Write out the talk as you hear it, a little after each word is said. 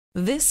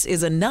This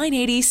is a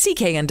 980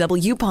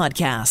 CKNW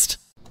podcast.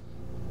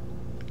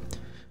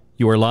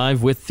 You are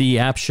live with the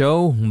App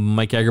Show.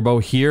 Mike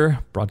Agerbo here,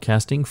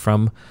 broadcasting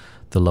from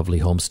the lovely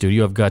home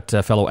studio. I've got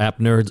fellow app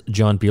nerds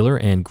John Beeler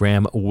and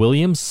Graham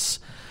Williams.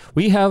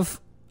 We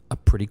have a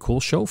pretty cool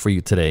show for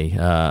you today.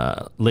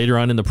 Later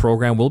on in the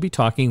program, we'll be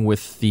talking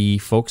with the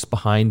folks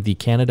behind the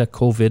Canada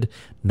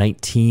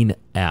COVID-19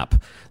 app.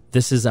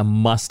 This is a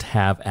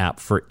must-have app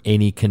for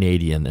any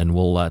Canadian, and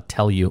we'll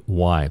tell you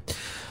why.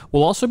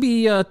 We'll also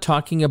be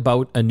talking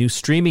about a new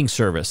streaming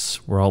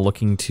service. We're all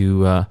looking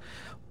to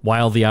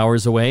while the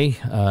hours away.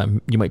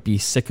 You might be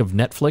sick of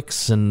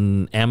Netflix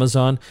and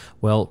Amazon.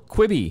 Well,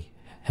 Quibi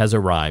has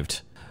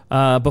arrived.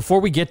 Before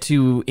we get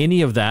to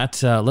any of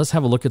that, let's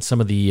have a look at some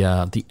of the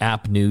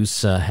app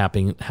news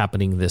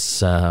happening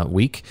this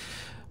week.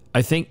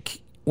 I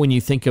think when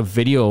you think of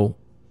video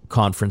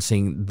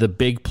conferencing, the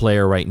big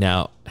player right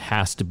now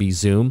has to be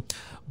Zoom.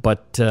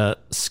 But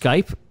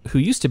Skype, who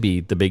used to be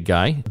the big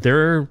guy,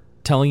 they're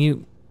telling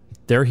you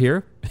they're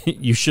here.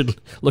 You should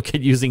look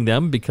at using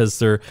them because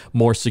they're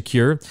more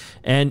secure,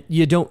 and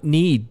you don't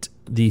need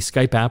the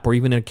Skype app or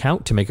even an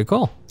account to make a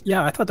call.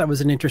 Yeah, I thought that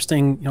was an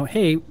interesting,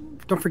 hey,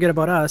 don't forget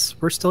about us.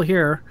 We're still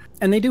here.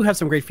 And they do have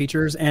some great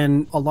features,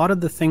 and a lot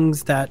of the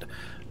things that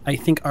I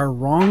think are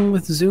wrong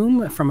with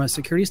Zoom from a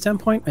security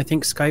standpoint, I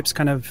think Skype's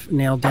kind of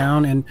nailed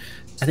down, and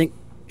I think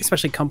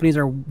especially companies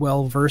are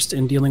well versed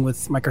in dealing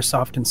with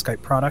Microsoft and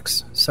Skype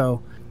products.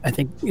 So I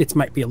think it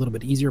might be a little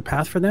bit easier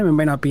path for them. It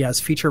might not be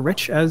as feature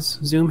rich as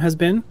Zoom has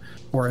been,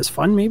 or as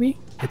fun maybe.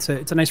 It's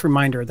a nice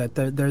reminder that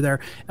they're there.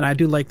 And I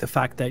do like the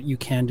fact that you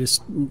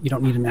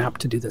don't need an app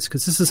to do this,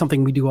 because this is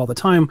something we do all the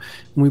time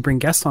when we bring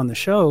guests on the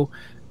show.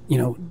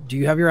 Do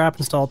you have your app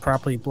installed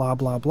properly, blah,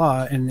 blah,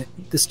 blah. And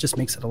this just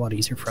makes it a lot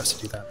easier for us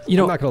to do that. I'm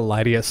not going to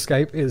lie to you.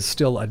 Skype is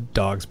still a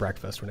dog's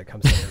breakfast when it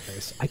comes to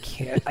interface. I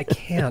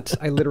can't.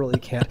 I literally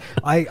can't.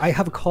 I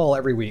have a call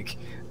every week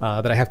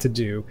that I have to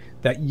do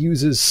that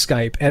uses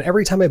Skype. And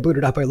every time I boot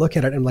it up, I look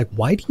at it and I'm like,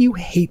 why do you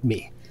hate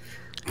me?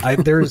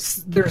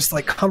 There's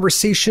like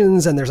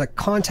conversations and there's a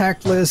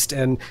contact list,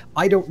 and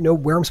I don't know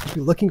where I'm supposed to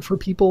be looking for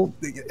people.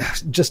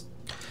 Just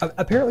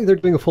apparently they're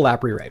doing a full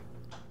app rewrite.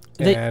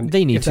 They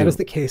need if to. That is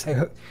the case,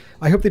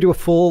 I hope they do a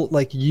full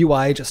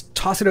UI, just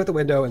toss it out the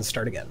window and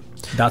start again.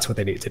 That's what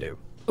they need to do.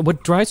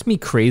 What drives me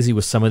crazy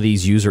with some of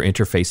these user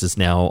interfaces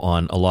now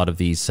on a lot of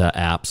these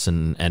apps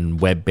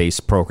and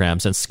web-based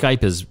programs, and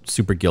Skype is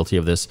super guilty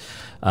of this,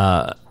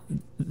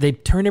 they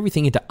turn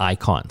everything into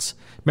icons.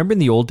 Remember in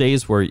the old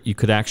days where you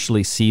could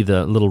actually see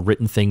the little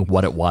written thing,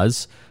 what it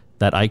was,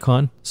 that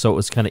icon? So it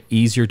was kind of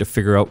easier to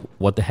figure out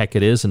what the heck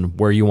it is and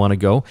where you want to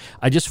go.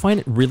 I just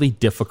find it really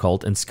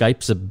difficult, and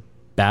Skype's a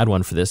bad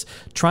one for this,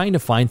 trying to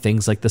find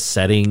things like the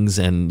settings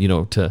and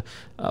to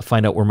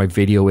find out where my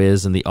video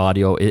is and the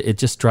audio. It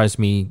just drives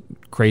me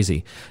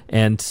crazy,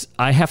 and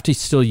I have to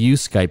still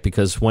use Skype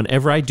because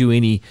whenever I do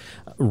any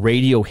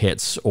radio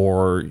hits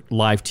or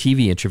live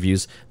TV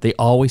interviews, they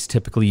always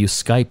typically use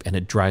Skype, and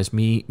it drives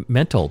me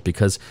mental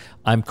because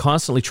I'm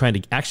constantly trying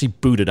to actually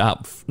boot it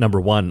up, number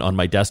one, on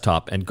my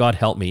desktop, and God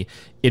help me,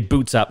 it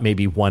boots up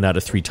maybe 1 out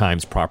of 3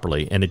 times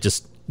properly, and it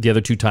just the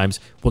other 2 times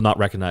will not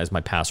recognize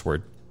my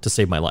password to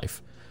save my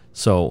life.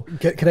 So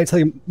can I tell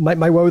you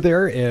my woe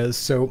there is,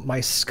 so my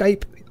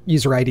Skype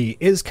user ID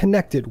is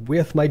connected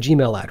with my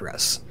Gmail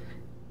address,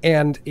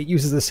 and it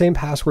uses the same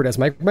password as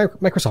my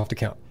Microsoft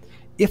account.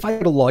 If I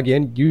go to log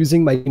in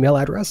using my email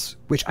address,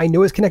 which I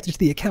know is connected to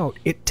the account,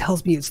 it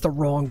tells me it's the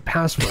wrong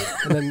password.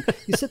 And then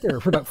you sit there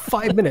for about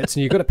 5 minutes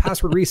and you go to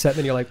password reset, and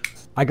then you're like,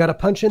 I got to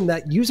punch in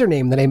that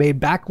username that I made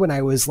back when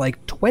I was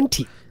like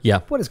 20. Yeah.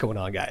 What is going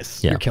on,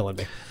 guys? Yeah. You're killing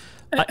me.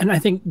 And I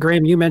think,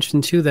 Graham, you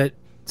mentioned too that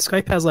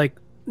Skype has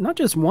not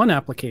just one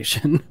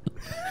application.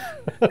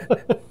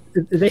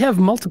 They have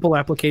multiple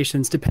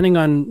applications depending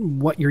on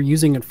what you're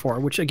using it for,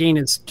 which again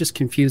is just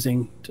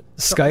confusing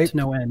Skype to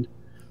no end.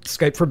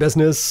 Skype for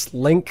Business,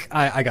 Link,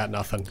 I got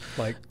nothing.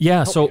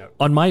 So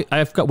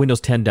I've got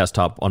Windows 10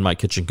 desktop on my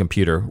kitchen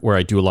computer where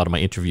I do a lot of my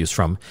interviews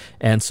from.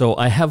 And so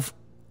I have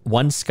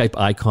one Skype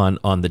icon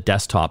on the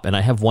desktop, and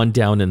I have one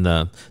down in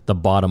the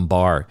bottom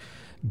bar.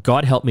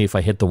 God help me if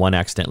I hit the one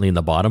accidentally in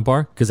the bottom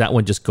bar, because that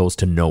one just goes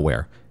to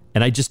nowhere.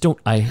 And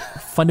I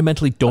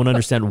fundamentally don't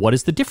understand what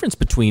is the difference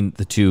between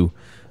the two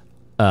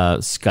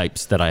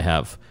Skypes that I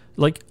have.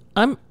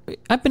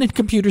 I've been in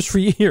computers for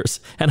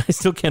years, and I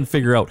still can't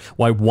figure out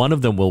why one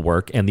of them will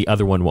work and the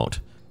other one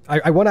won't.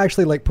 I want to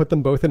actually put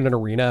them both in an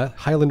arena,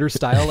 Highlander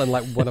style, and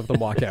let one of them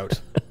walk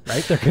out.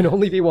 Right? There can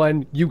only be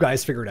one. You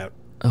guys figure it out.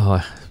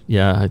 Oh,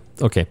 yeah.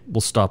 Okay,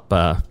 we'll stop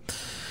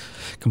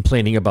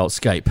complaining about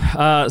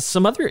Skype.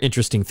 Some other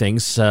interesting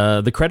things.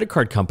 The credit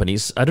card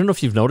companies. I don't know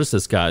if you've noticed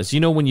this, guys.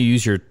 When you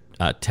use your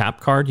tap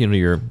card,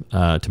 your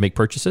to make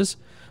purchases.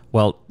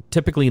 Well,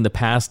 typically in the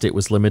past it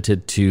was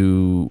limited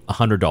to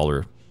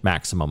 $100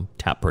 maximum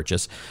tap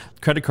purchase.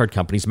 Credit card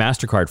companies,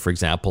 MasterCard, for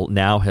example,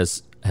 now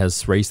has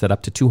raised that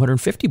up to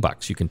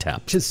 $250 you can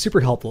tap. Which is super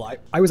helpful.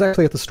 I was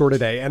actually at the store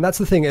today, and that's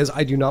the thing is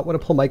I do not want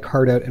to pull my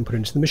card out and put it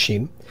into the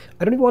machine.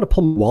 I don't even want to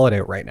pull my wallet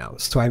out right now.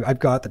 So I've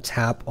got the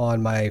tap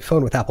on my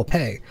phone with Apple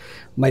Pay.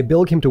 My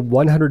bill came to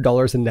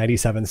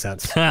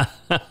 $100.97.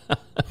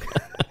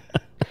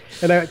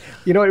 And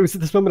it was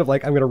at this moment of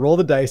like, I'm going to roll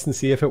the dice and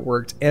see if it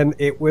worked. And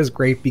it was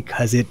great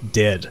because it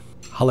did.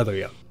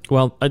 Hallelujah.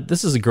 Well,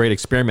 this is a great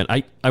experiment.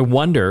 I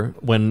wonder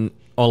when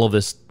all of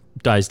this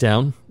dies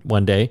down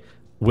one day,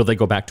 will they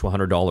go back to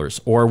 $100,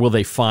 or will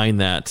they find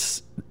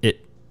that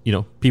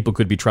people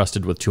could be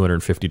trusted with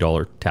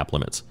 $250 tap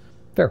limits?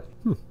 Fair.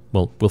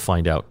 Well, we'll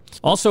find out.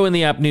 Also in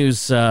the app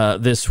news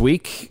this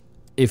week,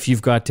 if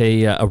you've got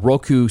a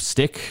Roku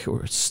stick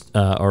or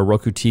a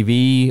Roku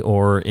TV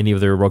or any of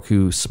their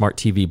Roku smart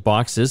TV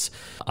boxes,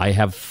 I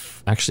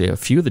have actually a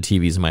few of the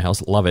TVs in my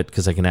house. Love it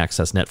because I can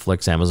access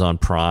Netflix, Amazon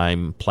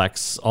Prime,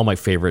 Plex, all my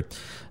favorite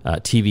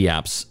TV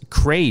apps.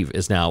 Crave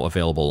is now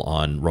available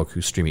on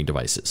Roku streaming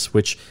devices,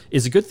 which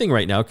is a good thing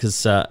right now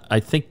because I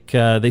think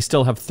they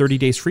still have 30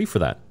 days free for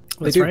that.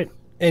 That's right.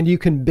 And you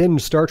can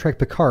binge Star Trek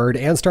Picard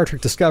and Star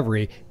Trek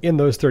Discovery in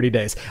those 30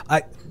 days.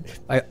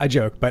 I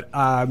joke, but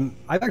I've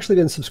actually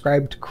been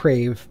subscribed to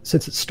Crave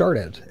since it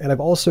started, and I've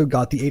also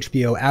got the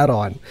HBO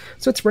add-on.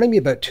 So it's running me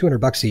about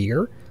 $200 a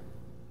year.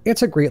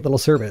 It's a great little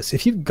service.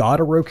 If you've got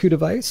a Roku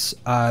device,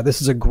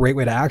 this is a great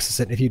way to access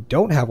it. If you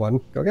don't have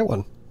one, go get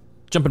one.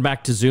 Jumping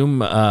back to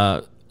Zoom,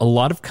 a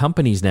lot of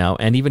companies now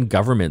and even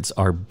governments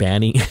are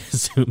banning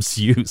Zoom's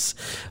use.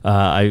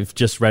 I've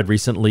just read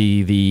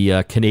recently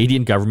the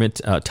Canadian government,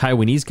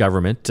 Taiwanese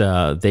government,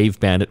 they've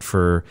banned it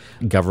for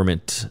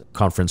government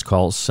conference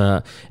calls.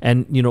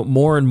 And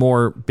more and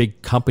more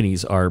big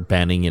companies are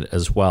banning it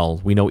as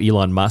well. We know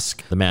Elon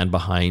Musk, the man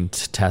behind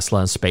Tesla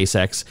and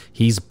SpaceX,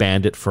 he's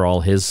banned it for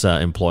all his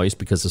employees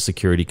because of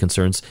security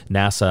concerns.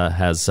 NASA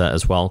has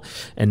as well.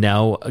 And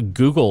now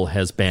Google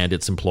has banned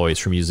its employees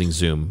from using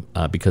Zoom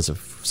because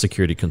of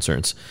security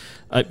concerns.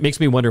 It makes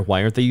me wonder,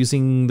 why aren't they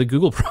using the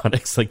Google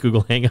products like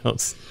Google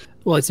Hangouts?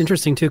 Well, it's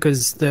interesting too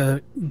because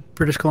the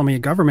British Columbia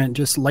government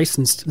just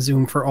licensed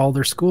Zoom for all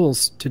their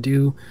schools to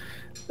do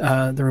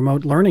the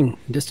remote learning,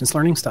 distance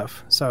learning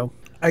stuff. So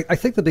I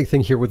think the big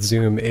thing here with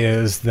Zoom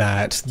is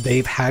that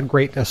they've had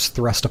greatness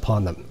thrust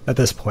upon them at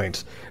this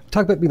point.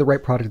 Talk about being the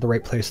right product at the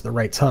right place at the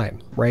right time,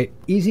 right?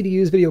 Easy to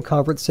use video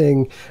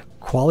conferencing,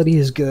 quality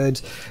is good.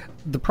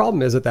 The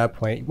problem is at that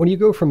point, when you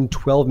go from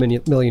 12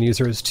 million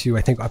users to,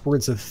 I think,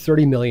 upwards of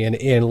 30 million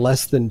in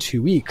less than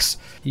 2 weeks,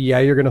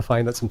 you're going to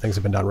find that some things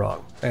have been done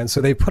wrong. And so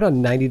they put a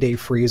 90-day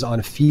freeze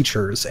on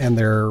features, and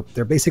they're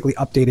basically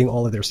updating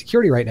all of their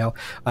security right now.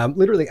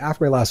 Literally,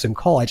 after my last Zoom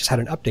call, I just had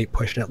an update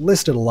push, and it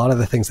listed a lot of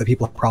the things that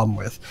people have a problem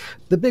with.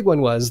 The big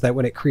one was that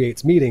when it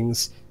creates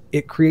meetings,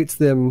 it creates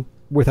them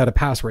without a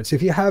password. So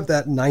if you have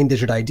that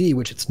 9-digit ID,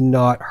 which it's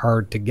not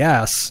hard to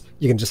guess,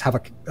 you can just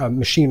have a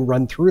machine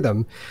run through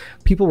them.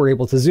 People were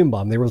able to Zoom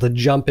bomb. They were able to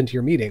jump into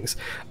your meetings.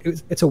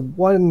 It's a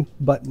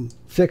one-button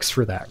fix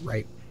for that,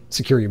 right?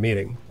 Secure your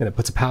meeting, and it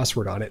puts a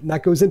password on it, and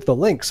that goes into the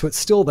link. So it's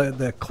still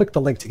the click the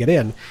link to get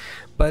in.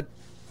 But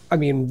I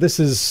mean, this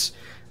is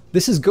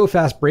go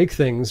fast, break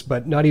things,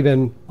 but not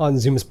even on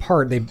Zoom's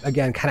part. They,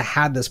 again, kind of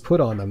had this put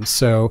on them.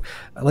 So,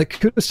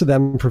 kudos to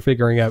them for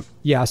figuring out,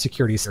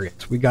 security is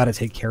serious. We got to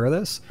take care of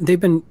this. They've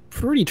been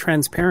pretty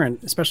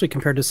transparent, especially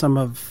compared to some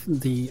of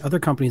the other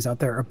companies out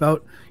there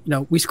about,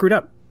 we screwed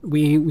up.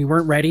 We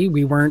weren't ready.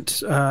 We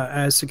weren't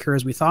as secure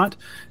as we thought.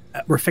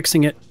 We're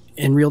fixing it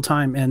in real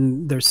time.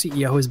 And their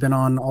CEO has been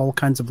on all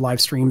kinds of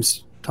live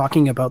streams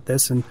talking about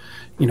this and,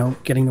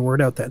 getting the word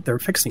out that they're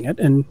fixing it.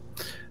 And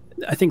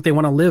I think they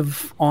want to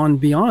live on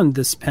beyond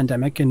this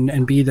pandemic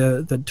and be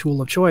the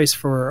tool of choice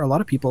for a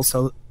lot of people.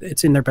 So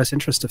it's in their best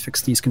interest to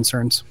fix these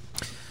concerns.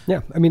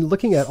 Yeah. I mean,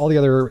 looking at all the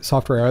other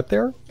software out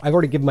there, I've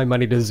already given my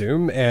money to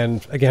Zoom.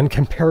 And again,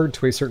 compared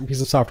to a certain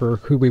piece of software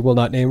who we will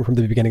not name from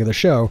the beginning of the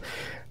show,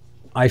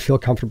 I feel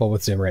comfortable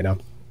with Zoom right now.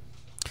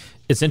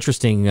 It's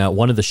interesting.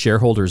 One of the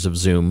shareholders of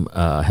Zoom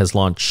has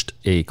launched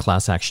a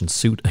class action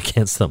suit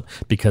against them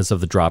because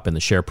of the drop in the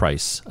share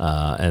price.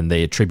 And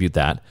they attribute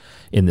that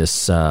in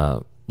this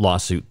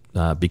lawsuit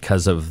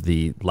because of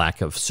the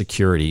lack of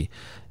security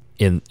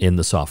in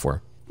the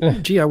software.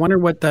 Gee, I wonder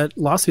what that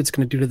lawsuit's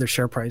going to do to their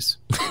share price.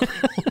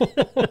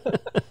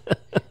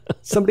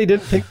 Somebody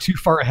didn't think too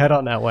far ahead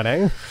on that one,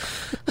 eh?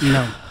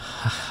 No.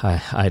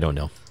 I don't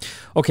know.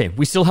 Okay,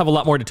 we still have a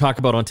lot more to talk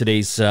about on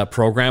today's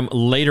program.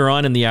 Later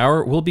on in the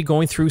hour, we'll be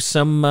going through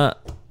some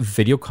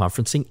video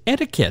conferencing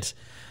etiquette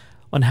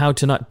on how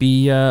to not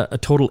be a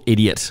total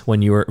idiot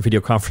when you're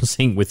video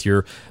conferencing with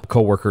your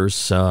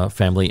coworkers,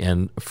 family,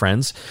 and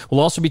friends. We'll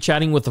also be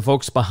chatting with the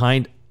folks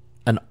behind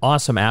an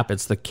awesome app.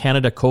 It's the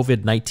Canada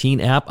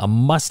COVID-19 app, a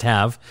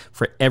must-have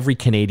for every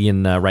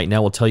Canadian right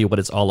now. We'll tell you what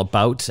it's all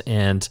about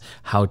and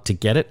how to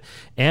get it.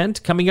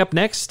 And coming up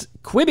next,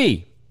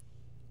 Quibi,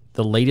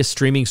 the latest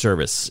streaming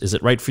service. Is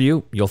it right for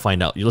you? You'll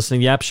find out. You're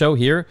listening to the App Show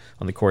here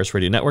on the Chorus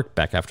Radio Network.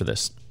 Back after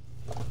this.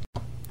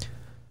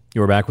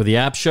 You're back with the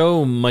App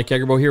Show. Mike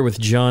Agerbo here with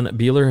John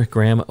Beeler,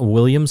 Graham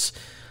Williams.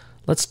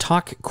 Let's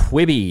talk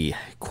Quibi.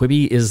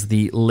 Quibi is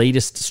the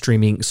latest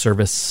streaming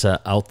service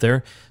out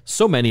there.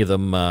 So many of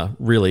them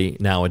really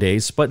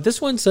nowadays, but this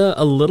one's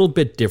a little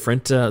bit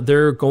different.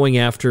 They're going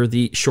after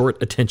the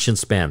short attention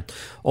span.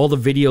 All the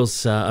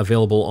videos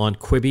available on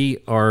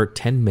Quibi are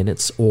 10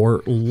 minutes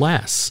or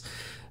less.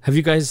 Have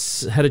you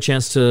guys had a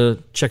chance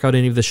to check out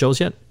any of the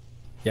shows yet?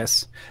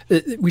 Yes.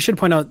 We should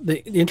point out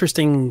the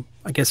interesting,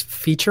 I guess,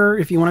 feature,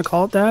 if you want to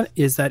call it that,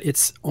 is that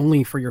it's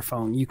only for your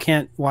phone. You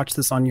can't watch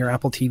this on your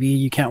Apple TV.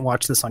 You can't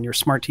watch this on your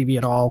smart TV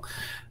at all.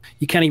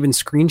 You can't even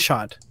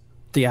screenshot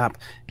the app.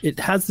 It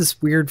has this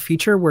weird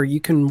feature where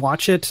you can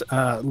watch it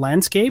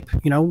landscape,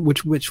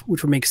 which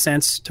would make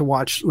sense to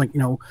watch, like,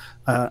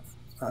 a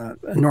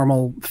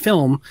normal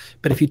film.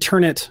 But if you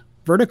turn it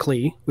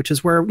vertically, which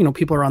is where,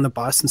 people are on the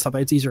bus and stuff,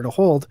 it's easier to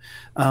hold.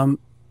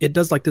 It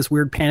does like this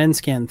weird pan and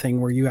scan thing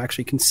where you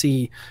actually can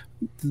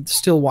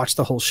still watch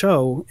the whole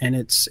show, and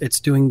it's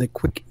doing the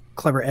quick,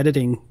 clever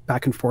editing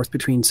back and forth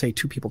between, say,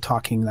 two people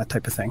talking, that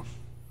type of thing.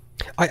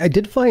 I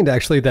did find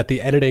actually that the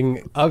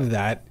editing of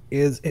that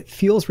it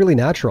feels really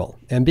natural,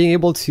 and being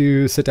able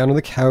to sit down on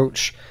the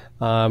couch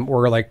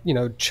or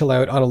chill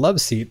out on a love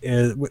seat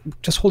is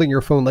just holding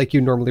your phone like you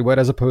normally would,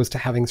 as opposed to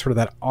having sort of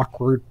that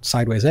awkward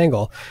sideways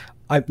angle.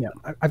 I've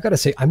got to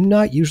say, I'm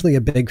not usually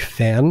a big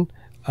fan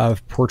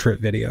of portrait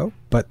video,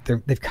 but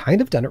they've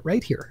kind of done it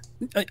right here.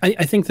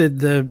 I think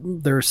that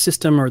their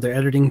system or their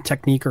editing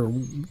technique or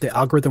the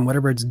algorithm,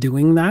 whatever it's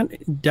doing,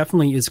 that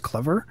definitely is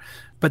clever.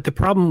 But the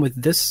problem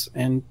with this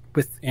and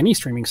with any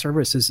streaming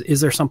service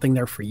is there something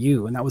there for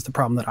you? And that was the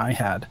problem that I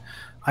had.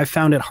 I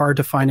found it hard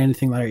to find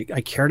anything that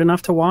I cared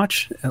enough to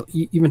watch,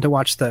 even to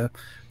watch the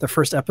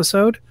first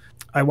episode.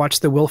 I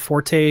watched the Will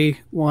Forte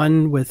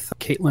one with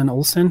Caitlin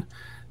Olsen.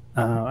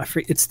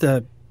 It's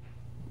the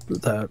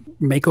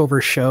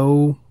makeover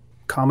show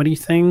comedy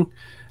thing.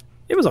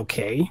 It was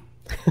okay.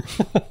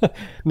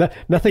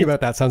 Nothing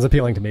about that sounds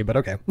appealing to me, but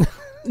okay.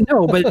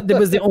 No, but it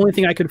was the only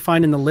thing I could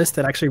find in the list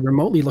that actually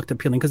remotely looked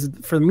appealing, because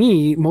for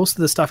me, most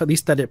of the stuff, at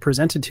least that it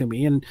presented to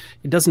me, and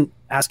it doesn't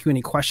ask you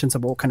any questions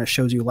about what kind of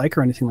shows you like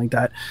or anything like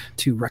that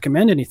to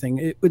recommend anything.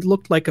 It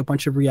looked like a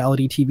bunch of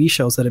reality TV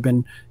shows that have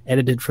been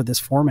edited for this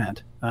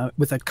format,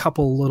 with a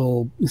couple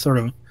little sort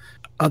of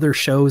other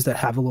shows that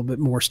have a little bit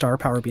more star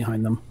power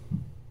behind them.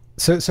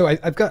 So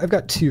I've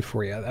got two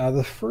for you.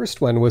 The first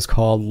one was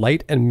called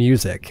Light and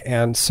Music,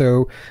 and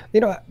so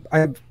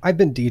I've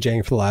been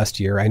DJing for the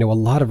last year. I know a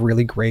lot of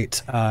really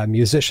great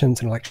musicians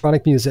and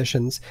electronic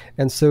musicians,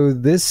 and so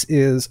this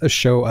is a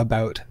show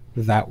about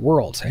that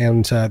world.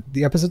 And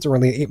the episodes are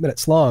only 8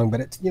 minutes long, but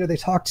it's they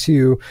talk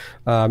to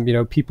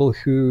people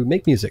who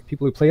make music,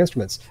 people who play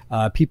instruments,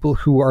 people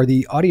who are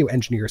the audio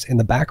engineers in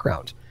the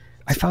background.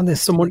 I found this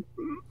somewhat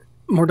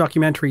more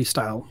documentary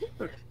style.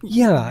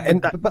 Yeah,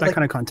 and that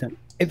kind of content.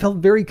 It felt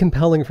very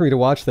compelling for me to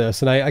watch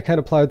this, and I kind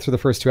of plowed through the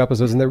first two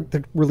episodes, and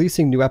they're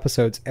releasing new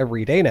episodes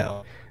every day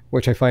now,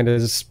 which I find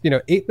is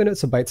 8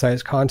 minutes of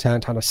bite-sized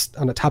content on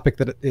a topic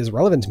that is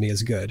relevant to me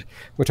is good,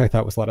 which I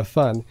thought was a lot of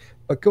fun.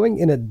 But going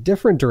in a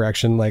different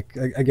direction, like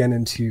again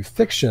into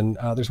fiction,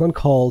 there's one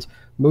called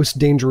Most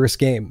Dangerous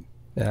Game,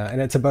 and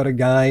it's about a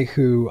guy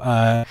who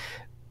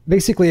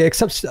basically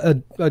accepts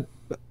an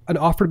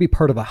offer to be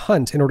part of a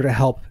hunt in order to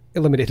help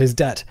eliminate his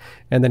debt,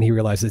 and then he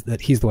realizes that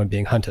he's the one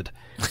being hunted.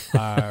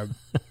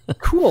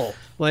 Cool.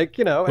 Like,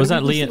 was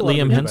that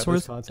Liam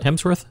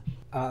Hemsworth?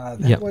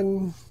 That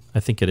one, I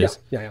think it is.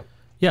 Yeah.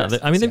 Yes,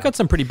 they've got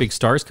some pretty big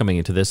stars coming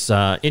into this.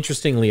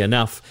 Interestingly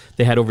enough,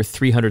 they had over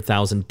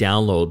 300,000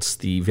 downloads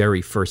the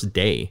very first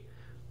day,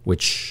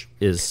 which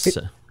is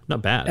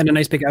not bad. And a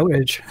nice big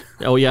outage.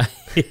 Oh yeah.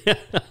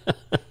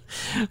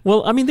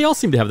 Well, they all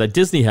seem to have that.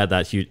 Disney had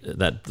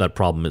that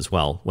problem as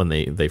well when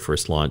they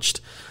first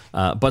launched.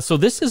 But so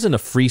this isn't a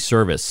free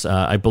service.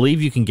 I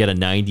believe you can get a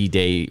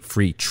 90-day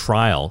free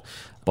trial,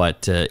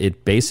 but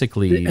it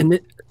basically...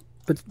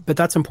 But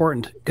that's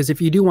important, because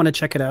if you do want to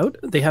check it out,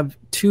 they have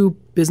two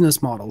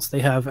business models. They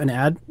have an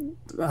ad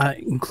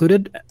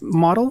included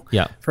model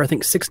for I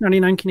think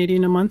 $6.99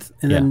 Canadian a month,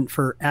 and then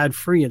for ad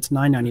free it's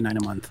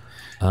 $9.99 a month.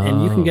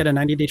 And you can get a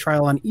 90-day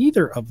trial on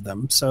either of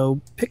them. So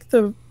pick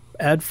the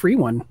ad free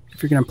one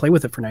if you're going to play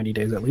with it for 90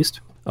 days at least.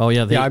 Oh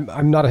yeah,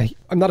 I'm not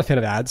a fan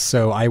of ads,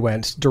 so I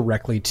went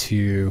directly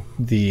to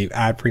the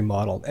ad-free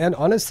model. And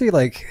honestly,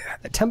 like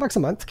 $10 a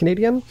month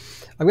Canadian,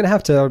 I'm gonna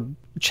have to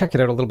check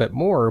it out a little bit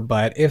more.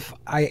 But if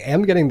I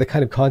am getting the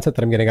kind of content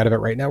that I'm getting out of it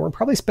right now, we're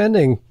probably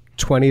spending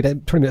 20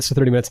 minutes to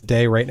 30 minutes a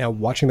day right now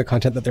watching the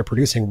content that they're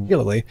producing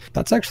regularly.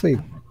 That's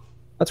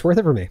worth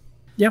it for me.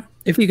 Yeah,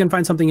 if you can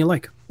find something you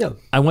like. Yeah.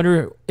 I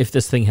wonder if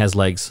this thing has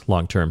legs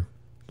long term,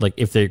 like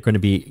if they're going to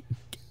be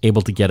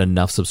able to get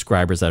enough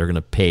subscribers that are going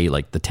to pay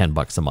like the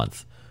 $10 a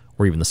month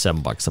or even the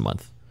 $7 a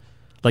month.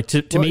 Like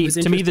to me,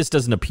 this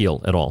doesn't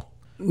appeal at all.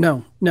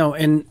 No.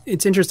 And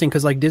it's interesting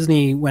because like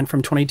Disney went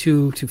from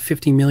 22 to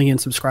 50 million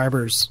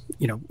subscribers,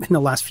 in the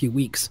last few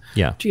weeks.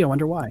 Yeah. Gee, I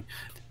wonder why.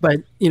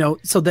 But,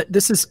 so that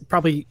this is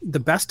probably the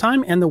best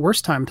time and the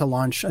worst time to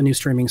launch a new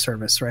streaming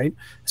service, right?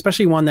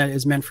 Especially one that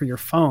is meant for your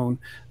phone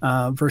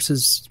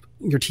versus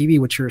your TV,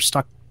 which you're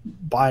stuck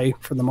by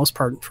for the most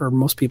part for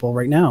most people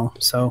right now.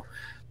 So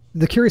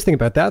the curious thing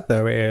about that,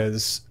 though,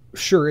 is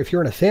sure, if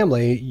you're in a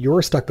family,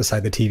 you're stuck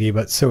beside the TV,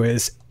 but so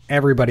is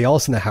everybody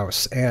else in the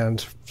house.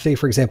 And say,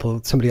 for example,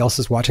 somebody else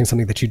is watching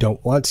something that you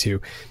don't want to.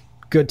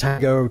 Good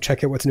time to go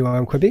check out what's new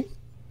on Quibi?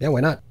 Yeah,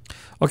 why not?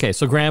 Okay,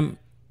 so Graham,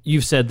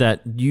 you've said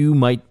that you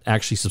might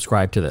actually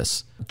subscribe to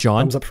this.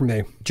 John? Thumbs up from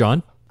me.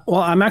 John?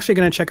 Well, I'm actually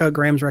going to check out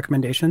Graham's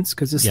recommendations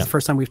because this is the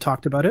first time we've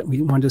talked about it.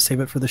 We wanted to save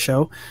it for the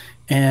show.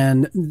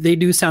 And they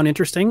do sound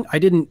interesting. I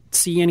didn't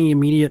see any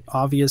immediate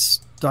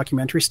obvious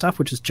documentary stuff,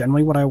 which is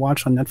generally what I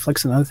watch on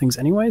Netflix and other things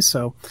anyway.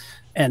 So,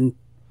 and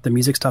the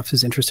music stuff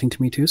is interesting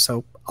to me too.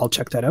 So I'll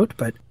check that out.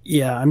 But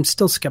yeah, I'm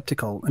still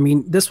skeptical. I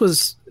mean, this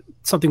was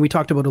something we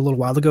talked about a little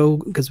while ago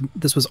because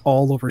this was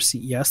all over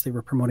CES. They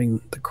were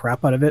promoting the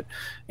crap out of it.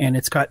 And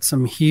it's got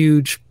some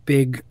huge,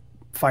 big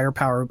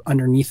firepower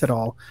underneath it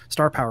all,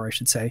 star power, I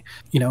should say,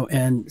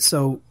 and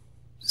so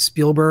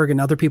Spielberg and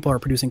other people are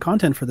producing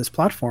content for this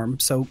platform.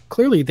 So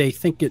clearly they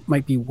think it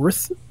might be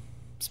worth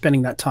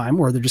spending that time,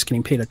 or they're just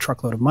getting paid a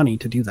truckload of money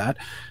to do that.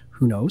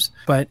 Who knows?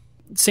 But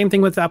same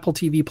thing with Apple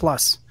TV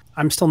Plus.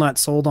 I'm still not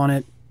sold on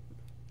it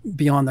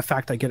beyond the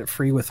fact I get it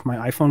free with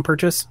my iPhone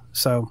purchase.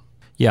 So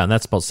yeah, and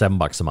that's about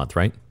 $7 a month,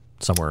 right?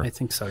 Somewhere. I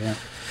think so.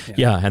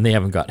 Yeah, and they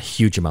haven't got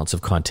huge amounts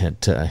of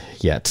content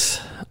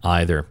yet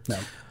either. No.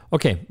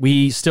 Okay,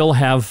 we still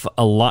have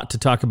a lot to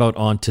talk about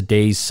on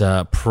today's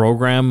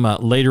program.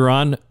 Later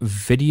on,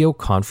 video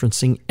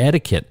conferencing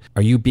etiquette.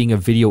 Are you being a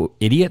video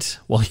idiot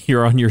while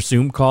you're on your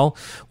Zoom call?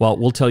 Well,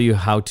 we'll tell you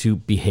how to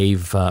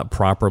behave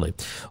properly.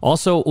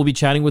 Also, we'll be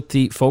chatting with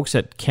the folks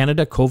at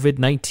Canada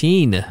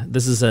COVID-19.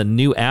 This is a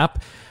new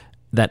app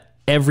that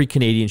every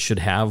Canadian should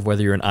have,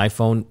 whether you're an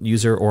iPhone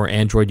user or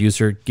Android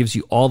user. It gives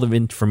you all the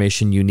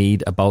information you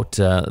need about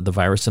the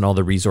virus and all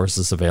the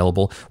resources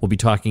available. We'll be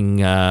talking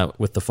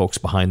with the folks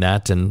behind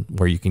that and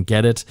where you can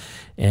get it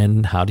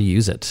and how to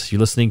use it.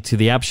 You're listening to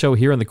The App Show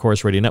here on the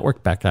Corus Radio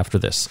Network. Back after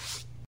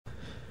this.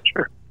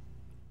 Sure.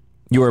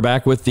 You are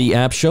back with The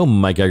App Show.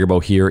 Mike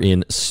Agerbo here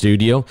in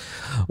studio.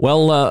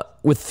 Well,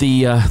 with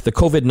the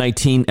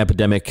COVID-19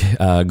 epidemic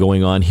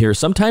going on here,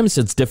 sometimes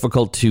it's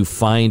difficult to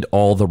find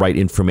all the right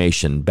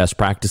information, best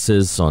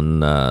practices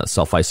on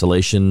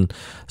self-isolation,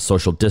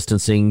 social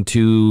distancing,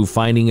 to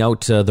finding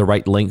out the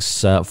right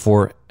links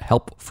for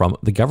help from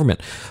the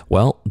government.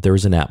 Well,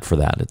 there's an app for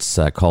that. It's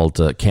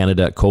called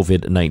Canada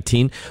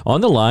COVID-19.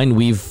 On the line,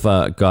 we've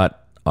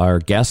got our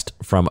guest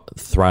from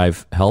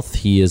Thrive Health.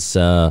 He is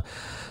the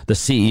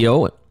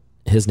CEO.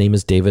 His name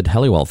is David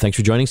Helliwell. Thanks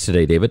for joining us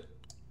today, David.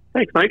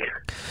 Thanks, Mike.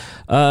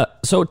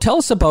 So tell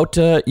us about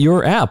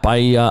your app.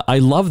 I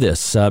love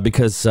this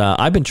because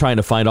I've been trying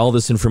to find all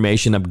this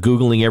information. I'm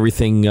Googling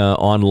everything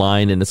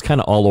online, and it's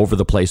kind of all over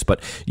the place.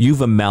 But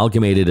you've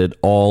amalgamated it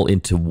all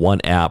into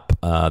one app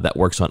that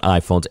works on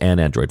iPhones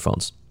and Android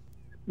phones.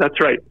 That's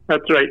right.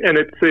 And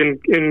it's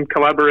in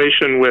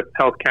collaboration with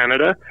Health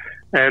Canada.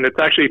 And it's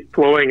actually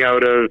flowing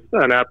out of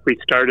an app we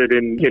started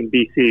in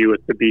BC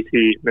with the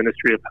BC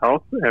Ministry of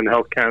Health. And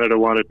Health Canada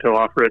wanted to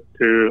offer it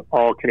to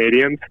all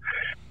Canadians.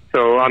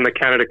 So on the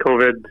Canada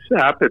COVID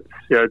app, it's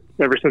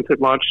ever since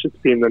it launched, it's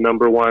been the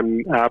number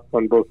one app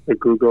on both the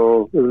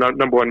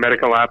number one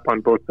medical app on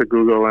both the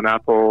Google and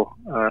Apple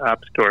app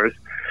stores.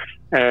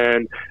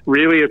 And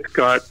really, it's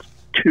got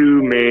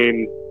two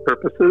main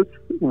purposes.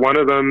 One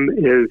of them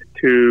is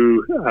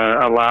to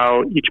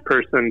allow each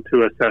person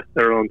to assess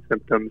their own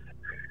symptoms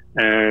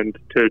and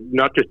to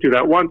not just do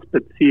that once,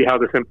 but see how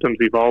the symptoms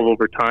evolve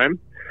over time.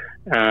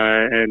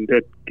 And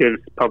it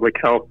gives public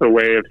health a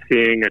way of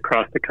seeing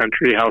across the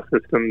country how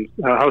symptoms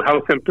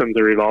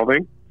are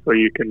evolving, so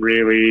you can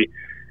really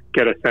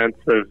get a sense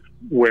of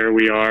where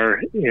we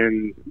are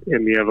in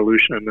the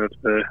evolution of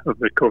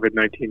the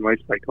COVID-19 life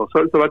cycle.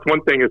 So that's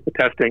one thing, is the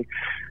testing.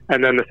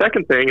 And then the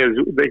second thing is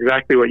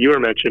exactly what you were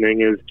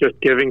mentioning, is just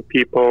giving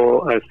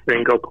people a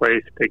single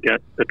place to get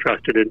the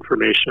trusted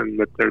information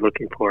that they're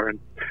looking for. And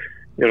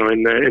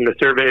in the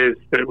surveys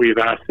that we've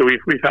asked, so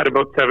we've had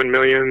about 7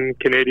 million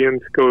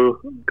Canadians go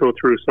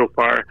through so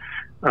far,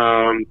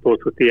 both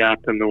with the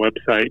app and the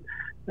website,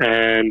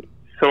 and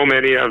so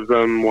many of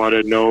them want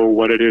to know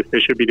what it is they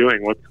should be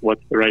doing.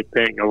 What's the right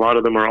thing? A lot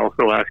of them are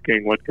also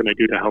asking, what can I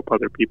do to help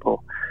other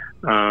people?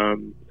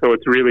 So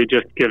it's really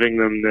just giving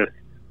them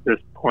this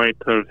point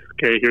of,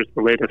 okay, here's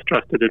the latest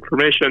trusted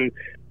information.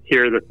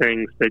 Here are the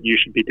things that you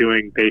should be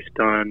doing based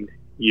on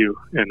you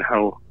and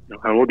how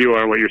old you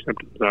are, what your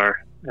symptoms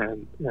are,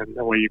 and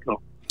away you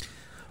go.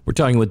 We're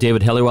talking with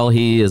David Helliwell.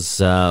 He is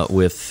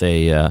with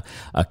a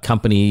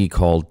company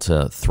called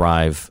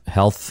Thrive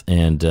Health,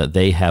 and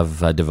they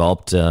have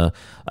developed a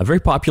very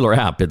popular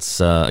app. It's,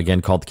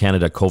 again, called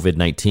Canada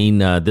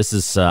COVID-19. This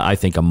is, I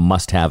think, a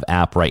must-have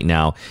app right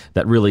now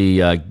that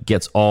really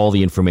gets all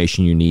the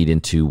information you need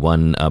into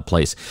one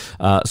place.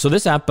 So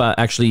this app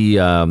actually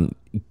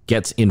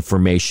gets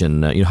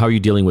information. How are you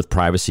dealing with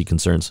privacy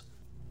concerns?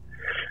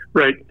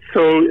 Right.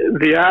 So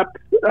the app,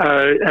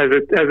 as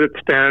it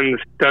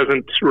stands,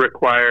 doesn't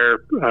require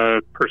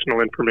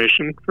personal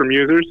information from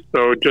users.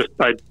 So just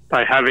by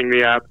having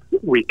the app,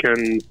 we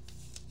can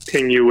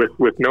ping you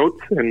with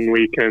notes, and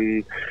we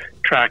can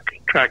track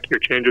your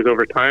changes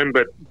over time.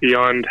 But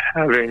beyond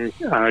having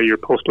your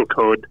postal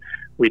code,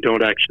 we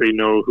don't actually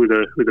know who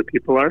the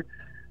people are.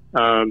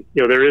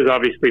 There is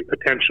obviously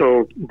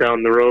potential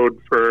down the road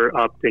for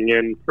opting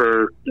in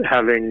for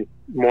having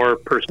more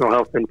personal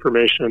health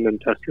information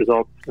and test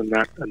results and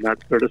that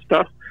sort of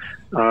stuff.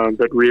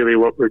 But really,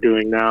 what we're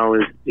doing now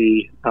is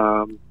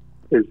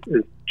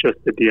just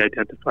the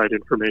de-identified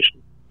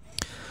information.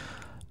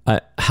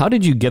 How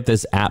did you get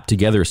this app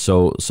together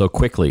so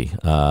quickly?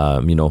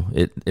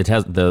 It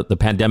has the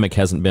pandemic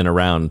hasn't been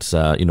around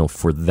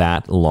for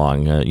that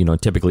long.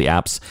 Typically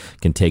apps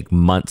can take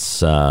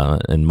months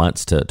and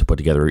months to put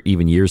together,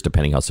 even years,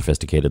 depending how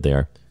sophisticated they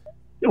are.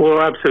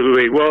 Well,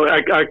 absolutely. Well,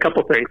 a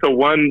couple things. So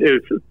one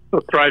is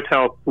Thrive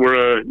Health.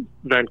 We're a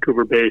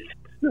Vancouver-based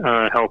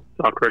health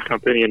software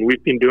company, and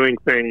we've been doing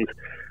things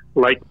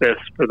like this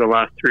for the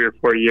last 3 or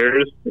 4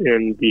 years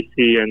in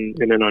BC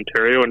and in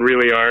Ontario. And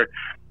really, our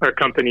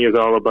company is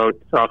all about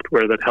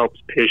software that helps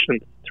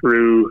patients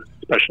through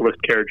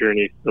specialist care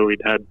journeys. So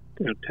we've had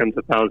tens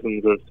of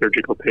thousands of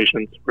surgical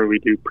patients where we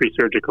do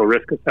pre-surgical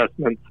risk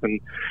assessments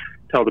and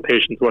tell the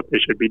patients what they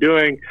should be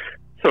doing.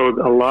 So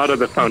a lot of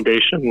the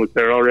foundation was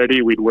there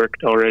already. We'd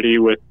worked already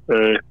with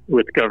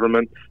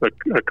governments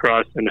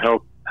across and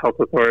health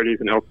authorities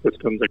and health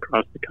systems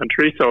across the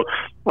country. So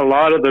a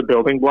lot of the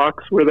building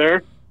blocks were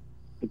there.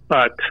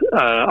 But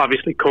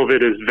obviously,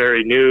 COVID is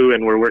very new,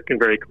 and we're working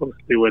very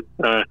closely with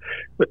the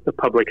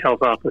public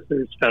health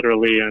officers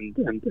federally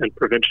and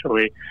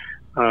provincially.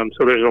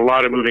 So there's a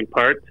lot of moving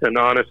parts. And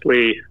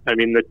honestly, I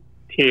mean, the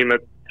team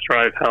at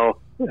Thrive Health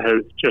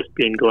has just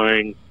been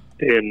going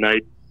day and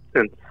night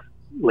since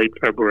late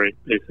February,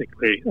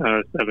 basically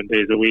 7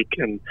 days a week,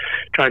 and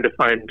trying to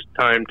find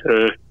time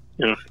to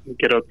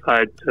get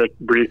outside to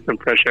breathe some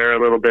fresh air a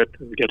little bit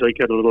and get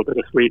a little bit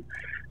of sleep.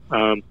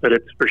 But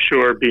it's for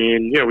sure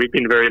we've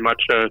been very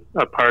much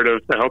a part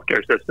of the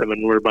healthcare system,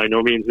 and we're by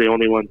no means the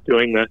only ones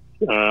doing this.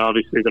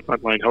 Obviously, the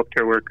frontline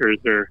healthcare workers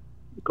are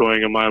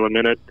going a mile a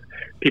minute.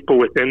 People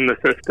within the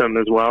system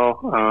as well.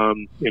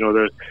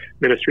 The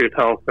Ministry of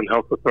Health and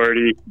Health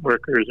Authority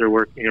workers are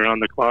working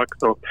around the clock.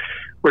 So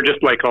we're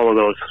just like all of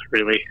those,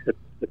 really.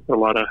 It's a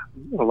lot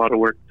of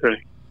work to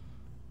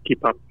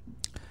keep up.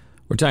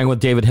 We're talking with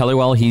David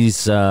Helliwell.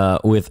 He's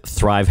with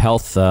Thrive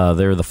Health.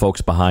 They're the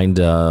folks behind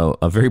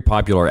a very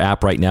popular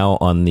app right now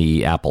on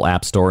the Apple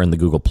App Store and the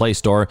Google Play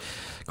Store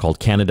called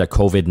Canada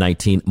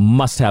COVID-19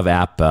 Must-Have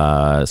App,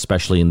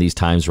 especially in these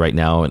times right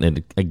now.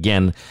 And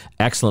again,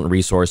 excellent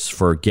resource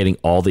for getting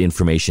all the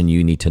information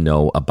you need to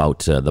know about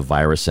the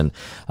virus and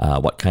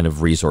what kind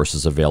of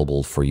resources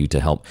available for you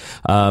to help.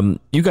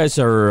 You guys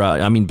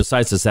are,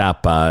 besides this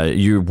app,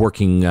 you're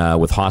working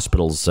with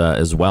hospitals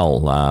as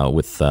well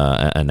with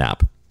an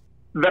app.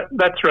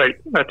 That's right.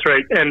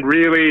 And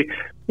really,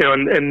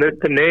 and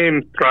the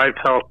name Thrive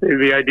Health,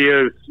 the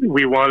idea is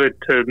we wanted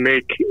to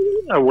make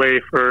a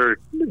way for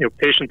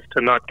patients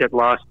to not get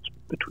lost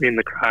between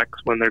the cracks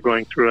when they're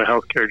going through a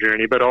healthcare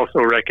journey, but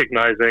also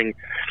recognizing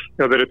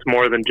that it's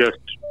more than just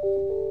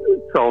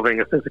solving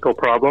a physical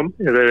problem,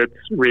 that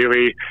it's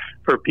really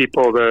for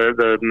people,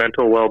 the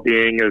mental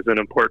well-being is an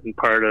important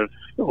part of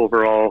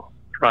overall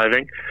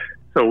thriving.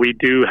 So we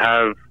do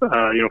have,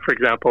 for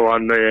example,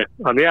 on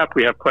the app,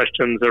 we have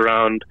questions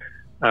around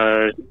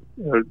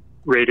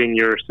rating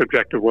your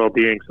subjective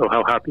well-being. So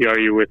how happy are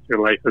you with your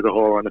life as a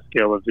whole on a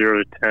scale of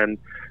 0 to 10?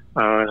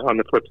 On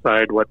the flip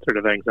side, what sort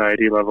of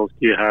anxiety levels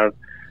do you have?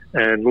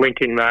 And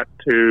linking that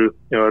to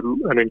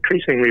an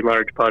increasingly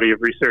large body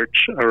of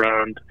research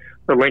around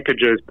the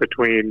linkages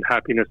between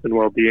happiness and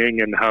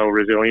well-being and how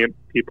resilient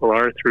people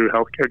are through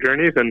healthcare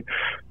journeys. And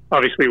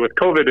obviously, with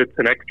COVID, it's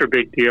an extra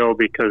big deal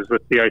because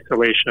with the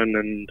isolation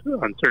and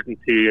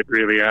uncertainty, it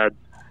really adds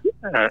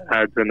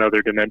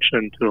another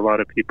dimension to a lot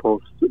of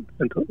people's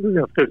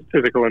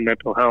physical and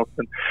mental health.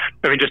 And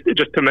I mean,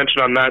 just to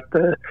mention on that,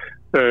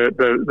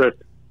 the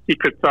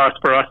secret sauce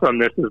for us on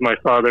this is my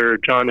father,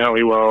 John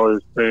Helliwell,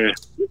 is the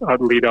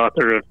lead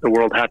author of the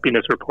World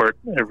Happiness Report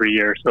every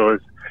year. So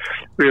it's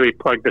really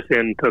plugged us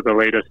into the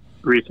latest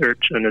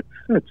research, and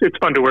it's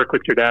fun to work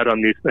with your dad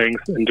on these things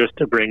and just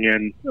to bring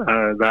in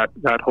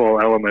that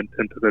whole element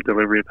into the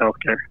delivery of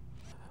healthcare.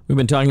 We've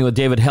been talking with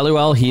David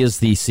Helliwell. He is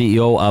the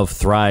CEO of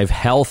Thrive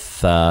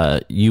Health.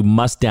 You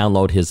must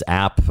download his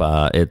app.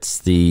 It's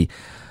the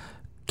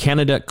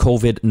Canada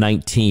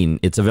COVID-19.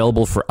 It's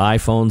available for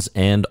iPhones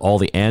and all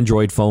the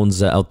Android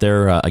phones out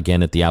there,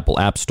 again, at the Apple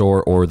App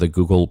Store or the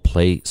Google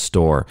Play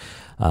Store.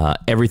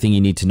 Everything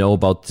you need to know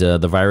about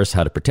the virus,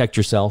 how to protect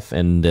yourself,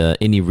 and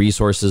any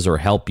resources or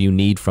help you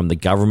need from the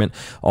government,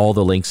 all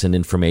the links and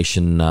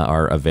information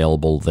are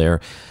available there.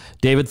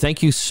 David,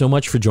 thank you so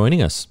much for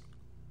joining us.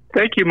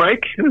 Thank you,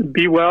 Mike.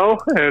 Be well,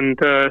 and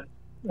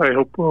I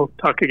hope we'll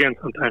talk again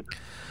sometime.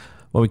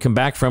 When we come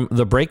back from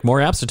the break, more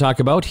apps to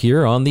talk about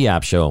here on The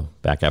App Show.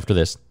 Back after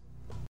this.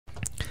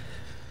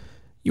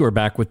 You are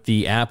back with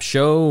the App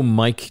Show.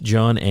 Mike,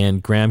 John,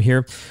 and Graham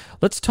here.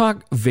 Let's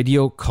talk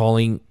video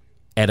calling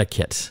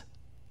etiquette.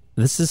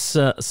 This is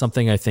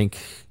something I think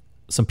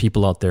some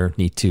people out there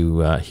need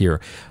to hear.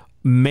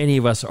 Many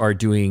of us are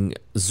doing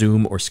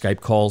Zoom or Skype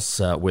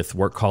calls with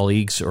work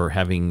colleagues or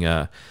having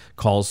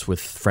calls with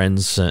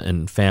friends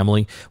and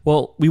family.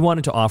 Well, we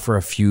wanted to offer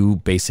a few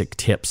basic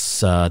tips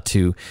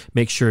to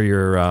make sure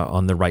you're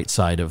on the right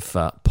side of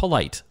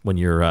polite when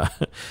you're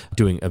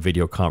doing a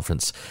video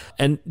conference.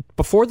 And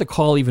before the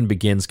call even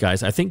begins,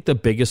 guys, I think the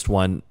biggest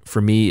one for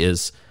me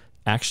is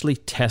actually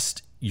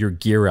test your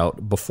gear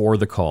out before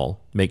the call.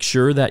 Make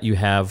sure that you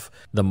have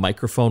the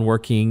microphone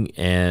working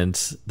and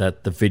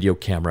that the video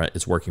camera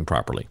is working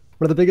properly.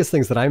 One of the biggest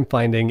things that I'm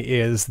finding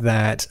is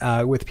that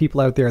with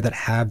people out there that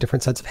have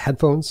different sets of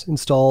headphones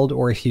installed,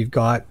 or if you've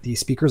got the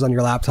speakers on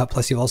your laptop,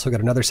 plus you've also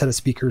got another set of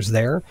speakers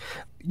there,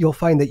 you'll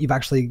find that you've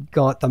actually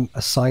got them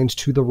assigned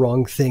to the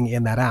wrong thing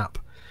in that app.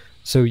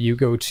 So you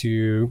go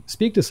to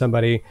speak to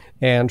somebody,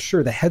 and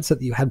sure, the headset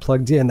that you had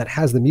plugged in that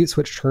has the mute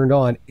switch turned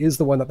on is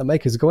the one that the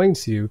mic is going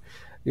to.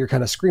 You're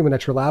kind of screaming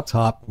at your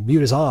laptop,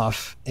 mute is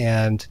off,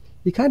 and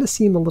you kind of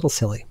seem a little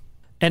silly.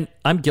 And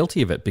I'm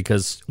guilty of it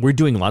because we're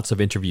doing lots of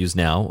interviews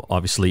now,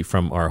 obviously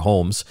from our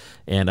homes,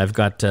 and I've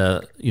got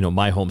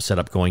my home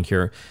setup going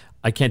here.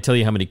 I can't tell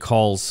you how many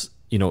calls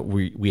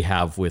we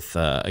have with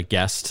a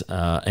guest,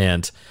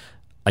 and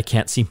I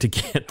can't seem to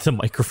get the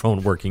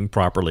microphone working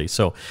properly.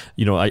 So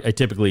I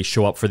typically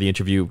show up for the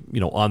interview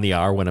on the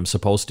hour when I'm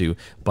supposed to,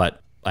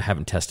 but I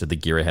haven't tested the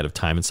gear ahead of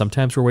time, and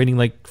sometimes we're waiting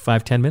like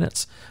 5-10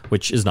 minutes,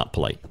 which is not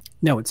polite.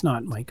 No, it's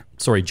not, Mike.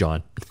 Sorry,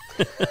 John.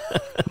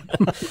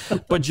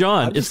 But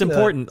John, it's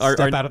important.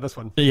 Step out of this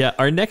one. Yeah,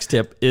 our next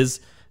tip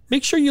is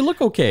make sure you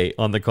look okay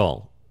on the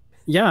call.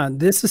 Yeah,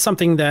 this is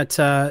something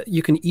that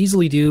you can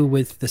easily do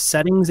with the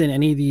settings in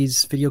any of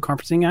these video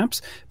conferencing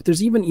apps. But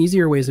there's even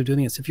easier ways of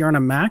doing this. If you're on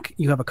a Mac,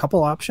 you have a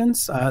couple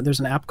options. There's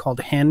an app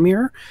called Hand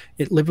Mirror.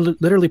 It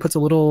literally puts a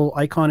little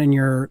icon in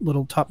your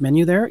little top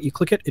menu there. You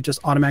click it, it just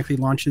automatically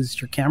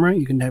launches your camera.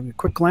 You can have a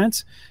quick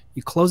glance.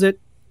 You close it,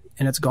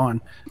 and it's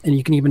gone. And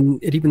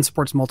it even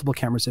supports multiple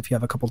cameras if you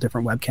have a couple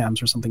different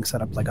webcams or something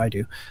set up like I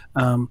do.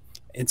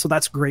 And so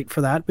that's great for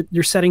that. But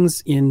your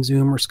settings in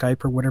Zoom or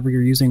Skype or whatever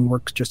you're using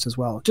works just as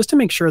well. Just to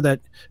make sure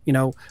that,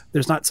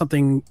 there's not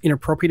something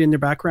inappropriate in their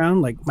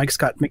background. Like Mike's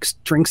got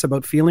mixed drinks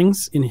about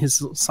feelings in his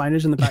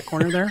signage in the back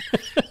corner there.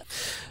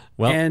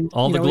 Well, and,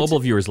 all the global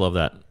viewers love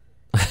that.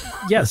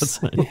 Yes.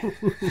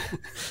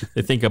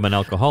 They think I'm an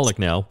alcoholic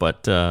now,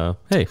 but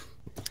hey.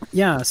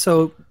 Yeah.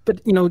 So,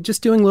 but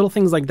just doing little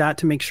things like that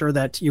to make sure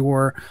that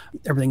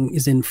everything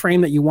is in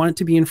frame that you want it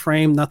to be in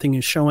frame. Nothing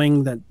is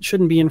showing that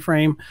shouldn't be in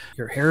frame.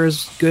 Your hair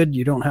is good.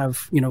 You don't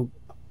have,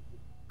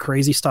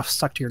 crazy stuff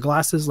stuck to your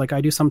glasses like I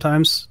do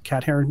sometimes,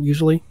 cat hair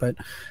usually, but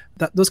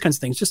those kinds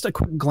of things. Just a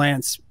quick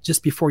glance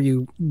just before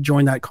you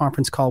join that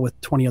conference call with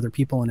 20 other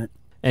people in it.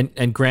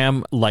 And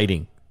Graham,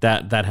 lighting,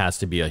 that has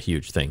to be a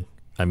huge thing.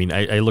 I mean,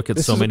 I look at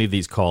so many of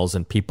these calls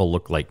and people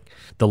look like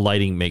the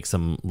lighting makes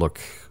them look,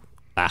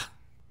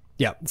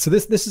 Yeah, so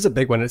this is a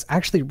big one. It's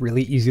actually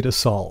really easy to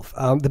solve.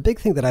 The big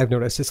thing that I've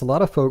noticed is a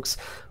lot of folks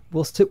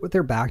will sit with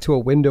their back to a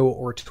window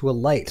or to a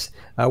light.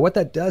 What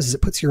that does is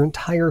it puts your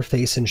entire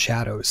face in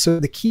shadows. So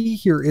the key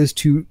here is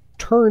to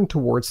turn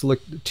towards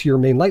to your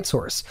main light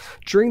source.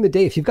 During the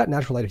day, if you've got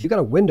natural light, if you've got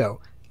a window,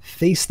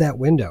 face that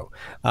window.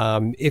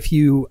 If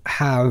you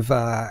have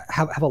a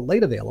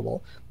light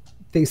available,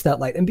 face that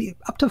light and be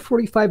up to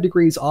 45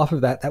 degrees off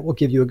of that. That will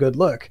give you a good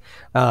look.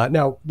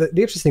 Now, the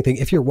interesting thing,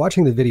 if you're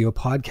watching the video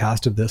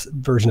podcast of this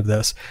version of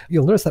this,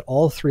 you'll notice that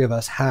all three of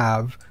us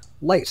have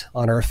light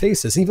on our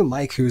faces, even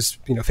Mike, who's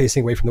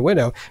facing away from the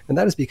window. And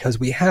that is because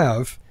we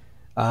have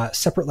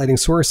separate lighting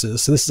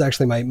sources. So this is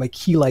actually my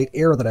Key Light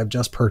Air that I've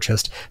just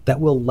purchased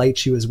that will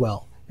light you as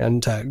well.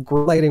 And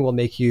lighting will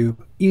make you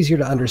easier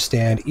to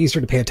understand,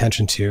 easier to pay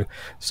attention to.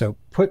 So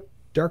put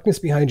darkness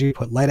behind you,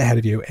 put light ahead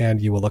of you,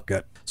 and you will look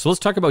good. So let's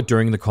talk about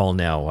during the call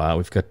now.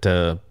 We've got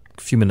a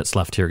few minutes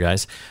left here,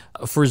 guys.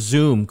 For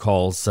Zoom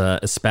calls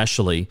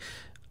especially,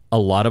 a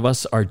lot of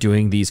us are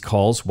doing these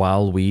calls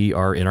while we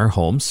are in our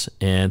homes.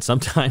 And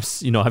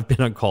sometimes, I've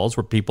been on calls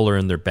where people are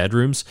in their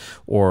bedrooms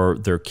or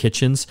their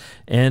kitchens,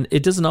 and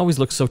it doesn't always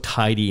look so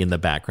tidy in the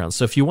background.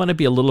 So if you want to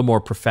be a little more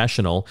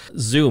professional,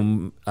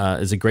 Zoom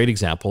is a great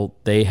example.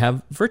 They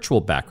have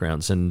virtual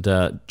backgrounds. And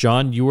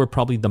John, you are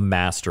probably the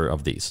master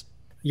of these.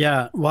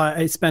 Yeah, well,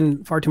 I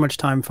spend far too much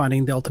time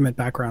finding the ultimate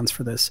backgrounds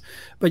for this.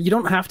 But you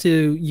don't have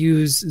to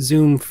use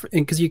Zoom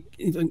because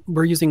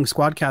we're using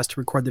Squadcast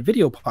to record the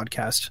video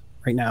podcast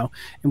right now,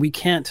 and we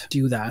can't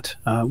do that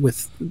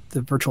with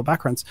the virtual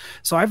backgrounds.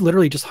 So I've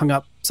literally just hung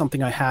up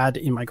something I had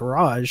in my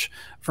garage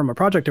from a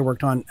project I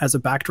worked on as a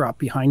backdrop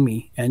behind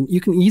me. And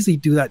you can easily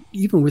do that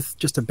even with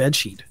just a bed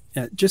sheet.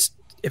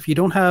 If you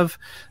don't have,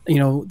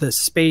 the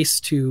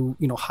space to,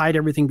 hide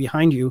everything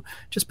behind you,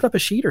 just put up a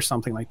sheet or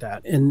something like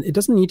that. And it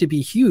doesn't need to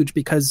be huge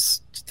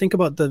because think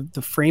about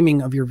the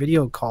framing of your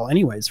video call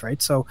anyways,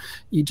 right? So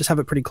you just have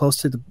it pretty close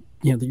to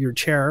your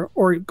chair,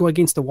 or go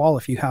against the wall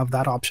if you have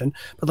that option.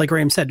 But like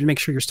Graham said, make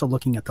sure you're still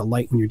looking at the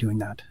light when you're doing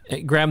that.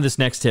 Graham, this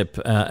next tip,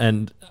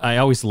 and I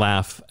always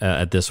laugh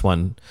at this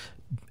one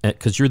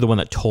because you're the one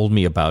that told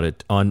me about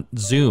it. On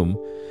Zoom,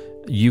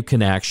 you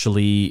can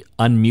actually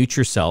unmute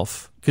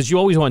yourself because you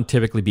always want to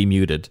typically be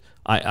muted.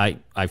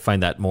 I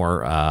find that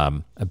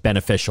more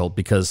beneficial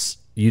because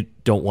you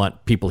don't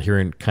want people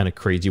hearing kind of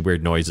crazy,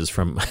 weird noises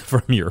from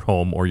your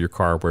home or your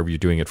car, wherever you're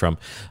doing it from.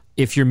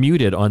 If you're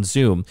muted on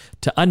Zoom,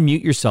 to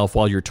unmute yourself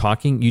while you're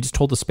talking, you just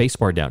hold the space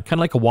bar down, kind of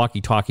like a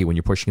walkie-talkie when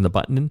you're pushing the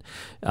button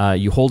in.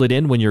 You hold it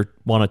in when you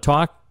want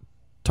to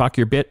talk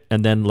your bit,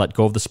 and then let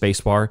go of the space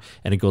bar,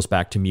 and it goes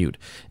back to mute.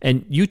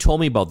 And you told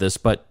me about this,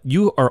 but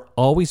you are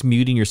always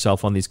muting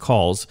yourself on these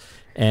calls,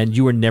 and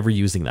you are never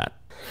using that.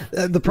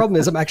 The problem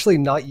is I'm actually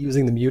not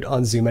using the mute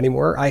on Zoom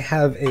anymore. I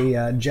have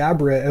a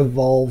Jabra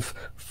Evolve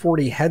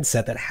 40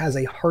 headset that has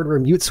a hardware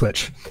mute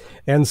switch.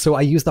 And so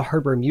I use the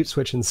hardware mute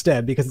switch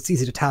instead because it's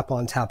easy to tap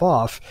on, tap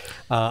off.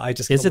 I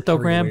just Is it though,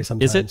 Graham?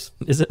 Is it?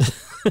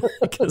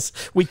 Because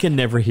we can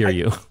never hear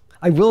you.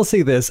 I will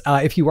say this,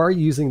 if you are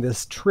using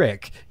this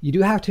trick, you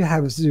do have to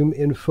have Zoom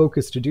in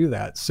focus to do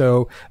that.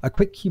 So a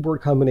quick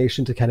keyboard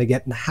combination to kind of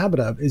get in the habit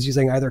of is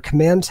using either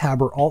Command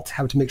Tab or Alt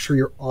Tab to make sure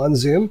you're on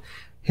Zoom.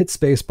 Hit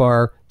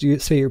spacebar,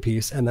 say your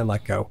piece, and then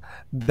let go.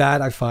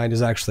 That I find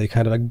is actually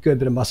kind of a good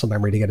bit of muscle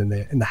memory to get in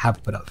the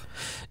habit of.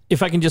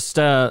 If I can just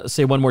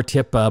say one more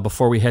tip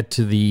before we head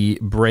to the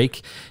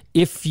break.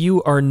 If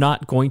you are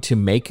not going to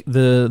make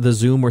the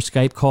Zoom or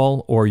Skype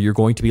call, or you're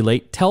going to be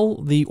late, tell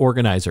the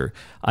organizer.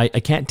 I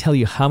can't tell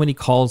you how many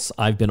calls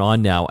I've been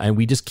on now, and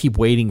we just keep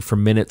waiting for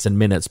minutes and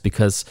minutes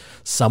because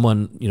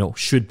someone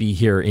should be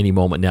here any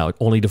moment now,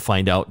 only to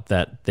find out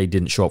that they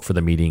didn't show up for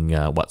the meeting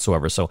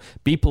whatsoever. So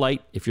be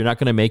polite. If you're not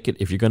going to make it,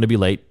 if you're going to be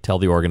late, tell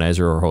the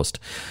organizer or host.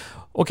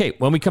 Okay,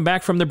 when we come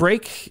back from the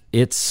break,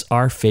 it's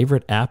our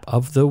favorite app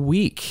of the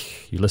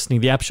week. You're listening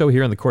to the App Show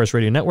here on the Corus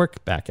Radio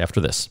Network. Back after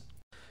this.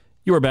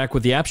 You are back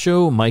with the App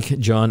Show. Mike,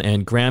 John,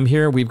 and Graham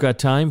here. We've got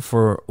time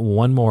for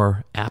one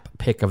more app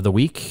pick of the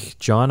week.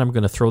 John, I'm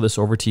going to throw this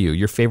over to you.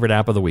 Your favorite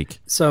app of the week.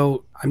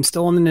 So I'm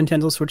still on the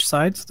Nintendo Switch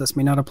side, so this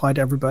may not apply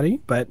to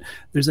everybody, but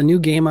there's a new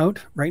game out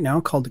right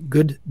now called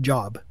Good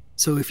Job.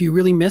 So if you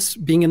really miss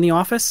being in the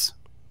office,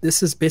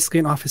 this is basically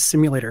an office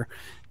simulator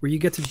where you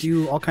get to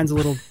do all kinds of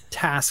little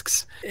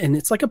tasks. And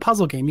it's like a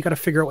puzzle game. You got to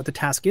figure out what the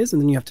task is,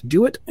 and then you have to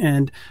do it.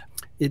 And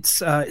it's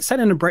set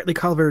in a brightly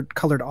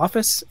colored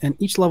office. And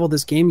each level of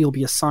this game, you'll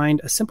be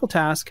assigned a simple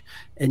task,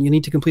 and you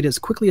need to complete it as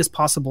quickly as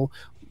possible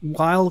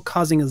while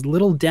causing as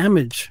little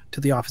damage to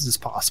the office as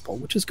possible,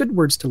 which is good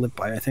words to live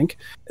by, I think.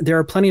 There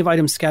are plenty of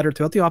items scattered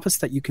throughout the office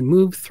that you can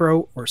move,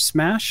 throw, or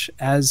smash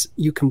as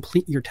you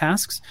complete your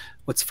tasks.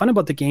 What's fun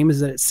about the game is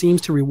that it seems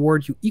to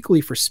reward you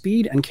equally for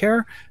speed and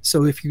care.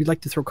 So if you'd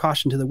like to throw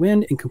caution to the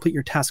wind and complete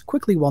your task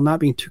quickly while not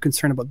being too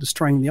concerned about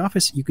destroying the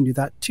office, you can do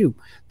that too.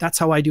 That's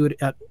how I do it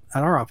at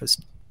our office.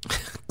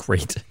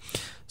 Great.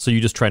 So you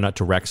just try not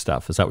to wreck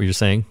stuff. Is that what you're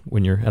saying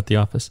when you're at the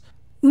office?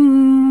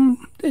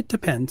 It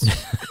depends.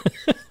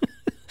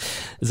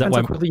 Is that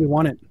why you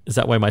want it? Is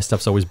that why my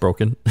stuff's always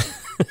broken?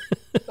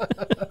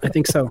 I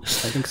think so.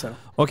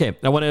 Okay,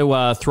 I want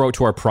to throw it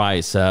to our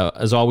prize.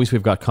 As always,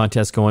 we've got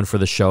contests going for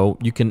the show.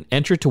 You can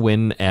enter to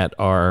win at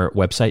our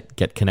website,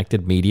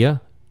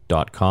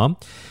 getconnectedmedia.com.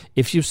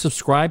 If you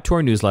subscribe to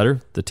our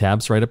newsletter, the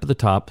tab's right up at the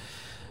top,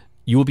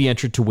 you will be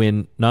entered to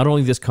win not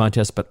only this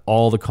contest, but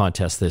all the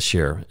contests this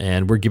year.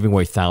 And we're giving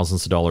away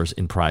thousands of dollars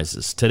in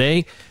prizes.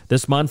 Today,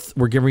 this month,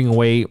 we're giving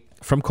away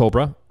from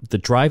Cobra, the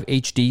Drive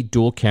HD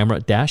dual camera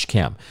dash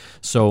cam.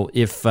 So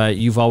if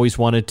you've always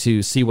wanted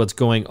to see what's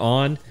going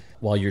on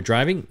while you're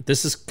driving,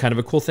 this is kind of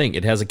a cool thing.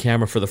 It has a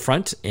camera for the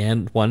front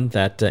and one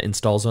that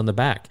installs on the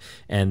back.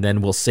 And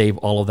then we'll save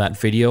all of that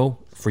video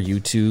for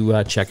you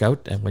to check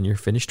out when you're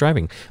finished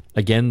driving.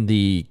 Again,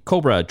 the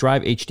Cobra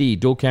Drive HD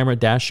dual camera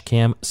dash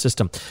cam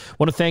system. I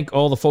want to thank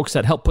all the folks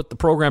that helped put the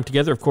program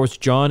together. Of course,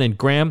 John and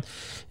Graham,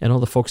 and all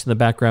the folks in the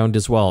background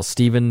as well.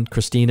 Stephen,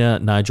 Christina,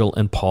 Nigel,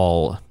 and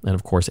Paul, and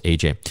of course,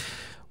 AJ.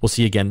 We'll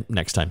see you again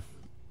next time.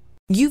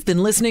 You've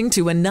been listening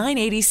to a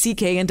 980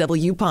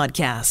 CKNW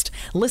podcast.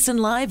 Listen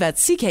live at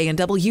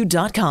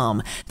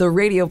cknw.com, the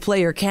Radio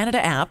Player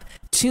Canada app,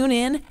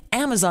 TuneIn,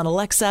 Amazon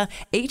Alexa,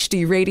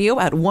 HD Radio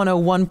at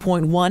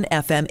 101.1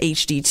 FM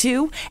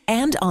HD2,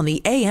 and on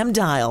the AM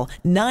dial,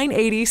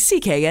 980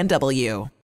 CKNW.